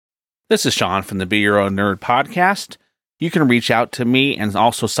This is Sean from the Be Your Own Nerd podcast. You can reach out to me and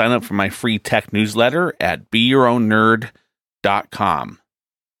also sign up for my free tech newsletter at BeYourOwnNerd.com.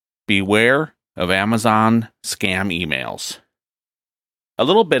 Beware of Amazon scam emails. A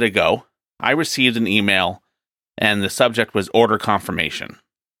little bit ago, I received an email and the subject was order confirmation.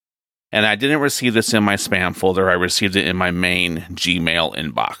 And I didn't receive this in my spam folder. I received it in my main Gmail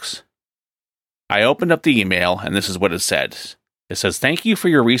inbox. I opened up the email and this is what it said. It says, "Thank you for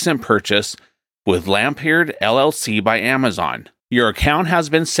your recent purchase with Lampeard LLC by Amazon. Your account has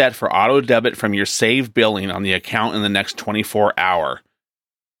been set for auto debit from your saved billing on the account in the next 24 hours.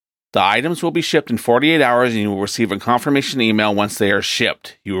 The items will be shipped in 48 hours and you will receive a confirmation email once they are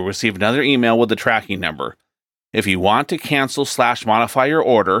shipped. You will receive another email with the tracking number. If you want to cancel/modify your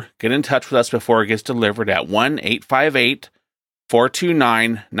order, get in touch with us before it gets delivered at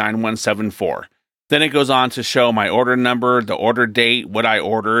 1-858-429-9174. Then it goes on to show my order number, the order date, what I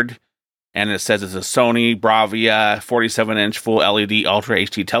ordered, and it says it's a Sony Bravia 47-inch full LED Ultra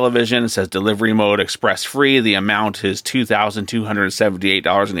HD television. It says delivery mode express free. The amount is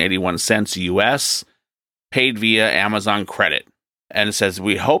 $2,278.81 US, paid via Amazon credit. And it says,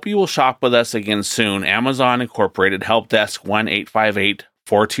 we hope you will shop with us again soon. Amazon Incorporated Help Desk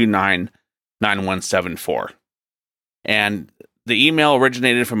 1-858-429-9174. And the email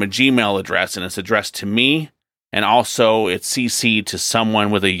originated from a Gmail address, and it's addressed to me, and also it's CC'd to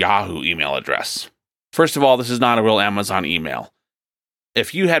someone with a Yahoo email address. First of all, this is not a real Amazon email.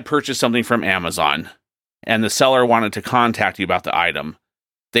 If you had purchased something from Amazon, and the seller wanted to contact you about the item,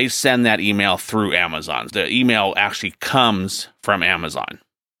 they send that email through Amazon. The email actually comes from Amazon.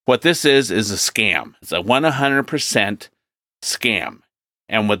 What this is a scam. It's a 100% scam.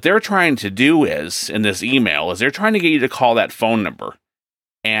 And what they're trying to do is, in this email, is they're trying to get you to call that phone number.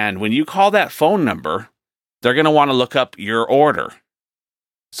 And when you call that phone number, they're going to want to look up your order.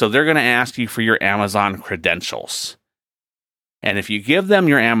 So they're going to ask you for your Amazon credentials. And if you give them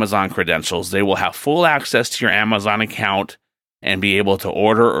your Amazon credentials, they will have full access to your Amazon account and be able to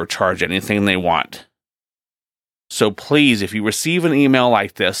order or charge anything they want. So please, if you receive an email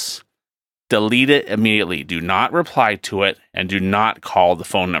like this, delete it immediately. Do not reply to it and do not call the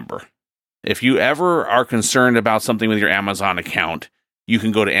phone number. If you ever are concerned about something with your Amazon account, you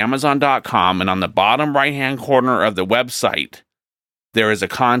can go to Amazon.com and on the bottom right-hand corner of the website, there is a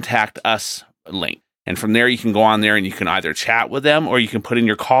Contact Us link. And from there, you can go on there and you can either chat with them or you can put in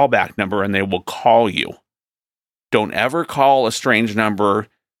your callback number and they will call you. Don't ever call a strange number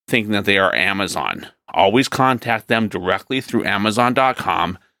thinking that they are Amazon. Always contact them directly through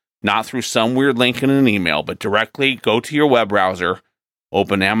Amazon.com, not through some weird link in an email, but directly go to your web browser,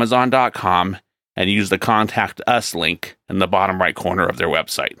 open Amazon.com, and use the Contact Us link in the bottom right corner of their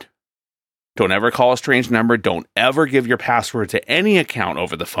website. Don't ever call a strange number. Don't ever give your password to any account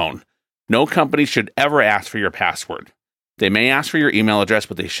over the phone. No company should ever ask for your password. They may ask for your email address,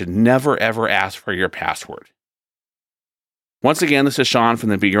 but they should never, ever ask for your password. Once again, this is Sean from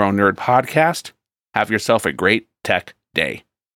the Be Your Own Nerd podcast. Have yourself a great tech day.